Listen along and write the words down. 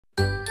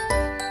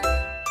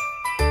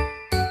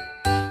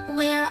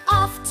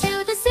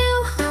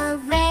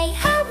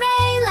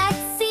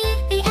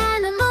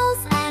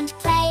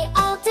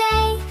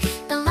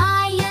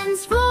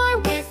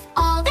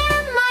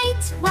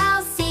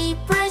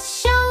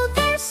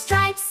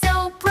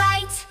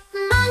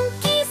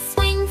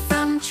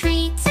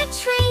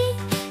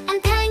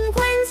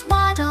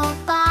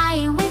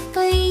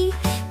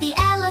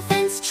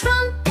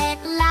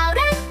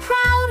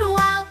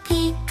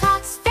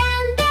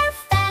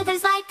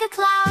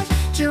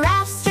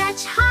Giraffes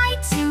stretch high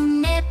to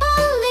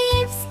nibble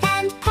leaves,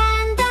 and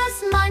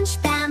pandas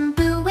munch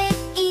bamboo with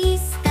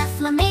ease. The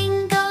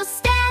flamingos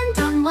stand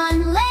on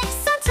one leg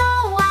so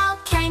tall, while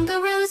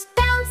kangaroos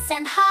bounce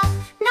and hop,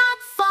 not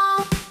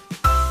fall.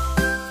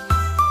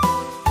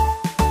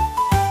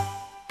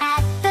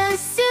 At the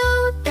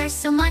zoo, there's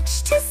so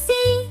much to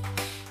see,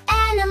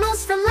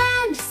 animals from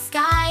land,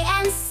 sky,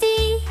 and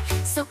sea.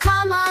 So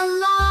come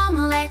along,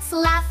 let's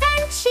laugh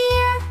and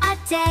cheer. A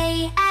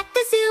day at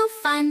the zoo,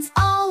 fun's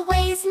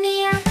always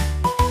near.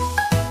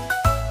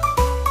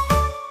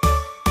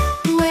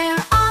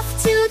 We're off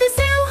to the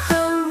zoo,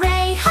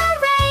 hooray,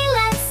 hooray.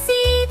 Let's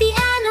see the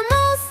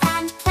animals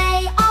and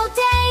play all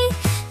day.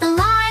 The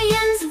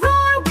lions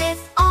roar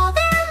with all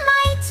their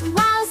might,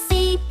 while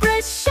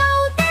zebras show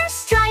their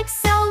stripes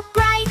so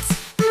bright.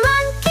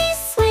 Monkeys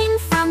swing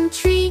from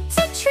tree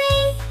to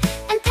tree,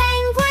 and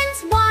penguins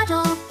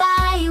waddle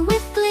by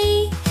with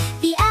glee.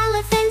 The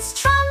elephants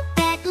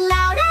trumpet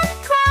loud and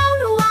proud,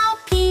 while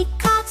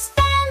peacocks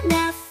fan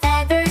their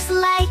feathers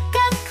like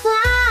a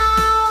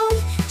cloud.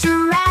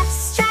 Giraffes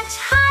stretch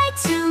high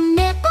to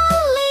nibble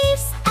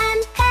leaves,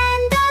 and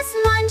pandas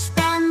munch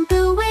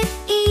bamboo with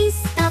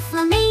ease. The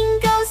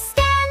flamingos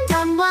stand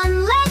on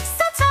one leg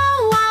so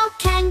tall, while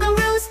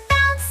kangaroos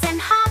bounce and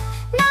hop,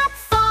 not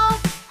fall.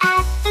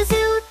 At the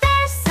zoo,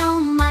 there's so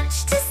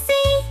much to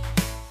see,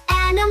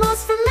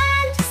 animals from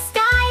land,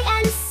 sky,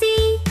 and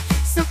sea.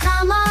 So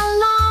come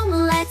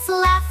along, let's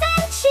laugh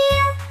and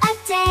cheer. A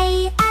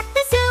day at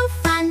the zoo,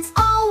 fun's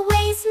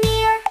always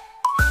near.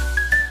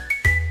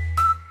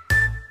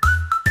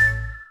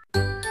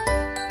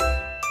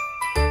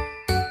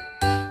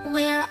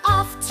 We're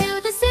off to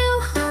the zoo,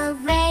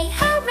 hooray,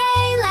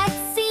 hooray.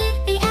 Let's see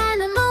the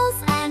animals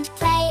and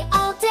play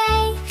all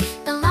day.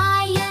 The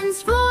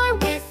lions roar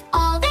with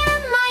all their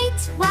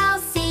might, while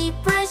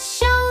zebras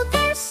show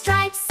their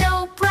stripes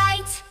so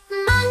bright.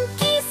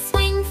 Monkeys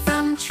swing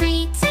from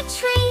tree to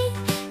tree,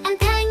 and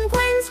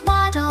penguins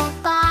waddle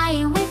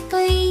by with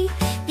glee.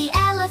 The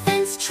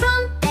elephants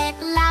trumpet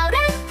loud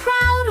and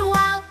proud,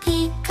 while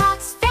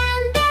peacocks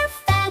fan their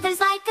feathers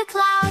like a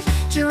cloud.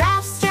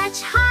 Giraffes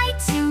stretch high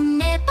to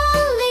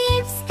nibble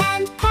leaves,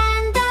 and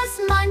pandas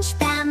munch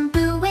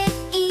bamboo with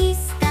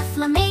ease. The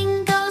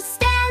flamingos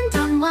stand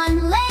on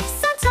one leg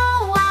so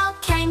tall, while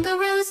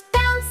kangaroos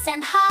bounce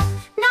and hop,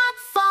 not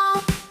fall.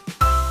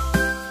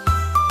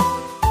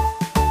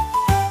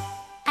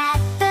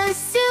 At the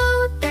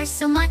zoo, there's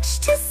so much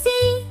to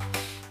see,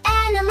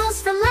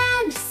 animals from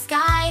land,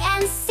 sky,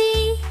 and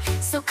sea.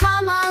 So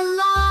come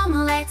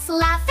along, let's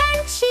laugh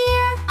and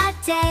cheer. A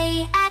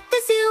day at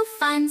the zoo,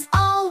 fun's